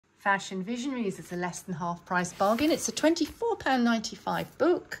Fashion Visionaries is a less than half price bargain. It's a £24.95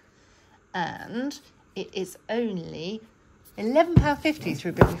 book, and it is only £11.50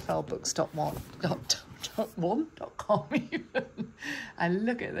 through bibliophilebooks.com even. And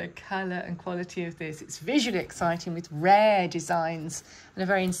look at the colour and quality of this. It's visually exciting with rare designs and a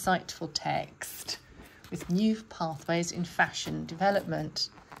very insightful text with new pathways in fashion development.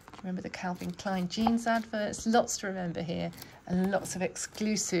 Remember the Calvin Klein jeans adverts? Lots to remember here, and lots of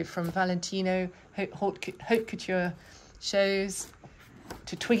exclusive from Valentino haute couture shows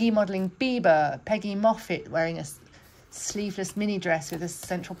to Twiggy modelling Bieber, Peggy Moffat wearing a sleeveless mini dress with a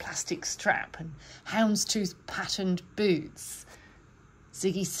central plastic strap, and houndstooth patterned boots,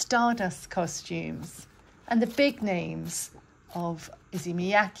 Ziggy Stardust costumes, and the big names of Issey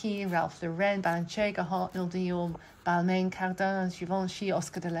Miyake, Ralph Lauren, Balenciaga, Hartnell, Dior, Balmain, Cardin, Givenchy,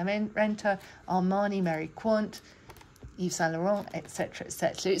 Oscar de la Renta, Armani, Mary Quant, Yves Saint Laurent, etc.,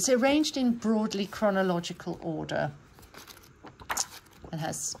 etc. It's arranged in broadly chronological order and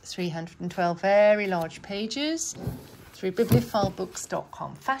has 312 very large pages through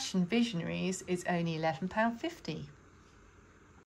bibliophilebooks.com. Fashion Visionaries is only £11.50.